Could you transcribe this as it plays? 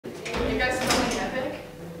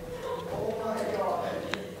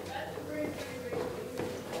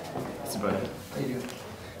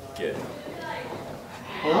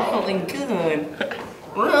really good.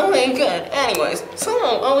 Really good. Anyways, so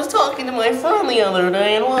I was talking to my friend the other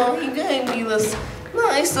day, and well, he gave me this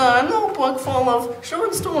nice notebook full of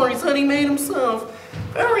short stories that he made himself.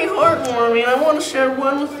 Very heartwarming. I want to share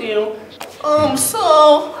one with you.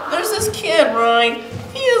 So there's this kid, right?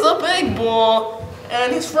 He has a big ball,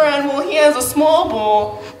 and his friend, well, he has a small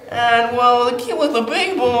ball, and well, the kid with the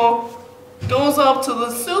big ball goes up to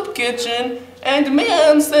the soup kitchen and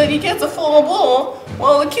demands that he gets a full bowl,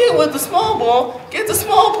 while the kid with the small bowl gets a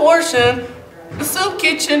small portion. The soup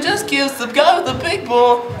kitchen just gives the guy with the big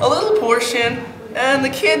bowl a little portion, and the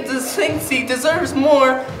kid just thinks he deserves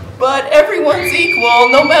more, but everyone's equal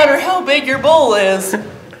no matter how big your bowl is.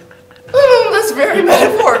 That's very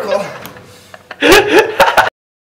metaphorical.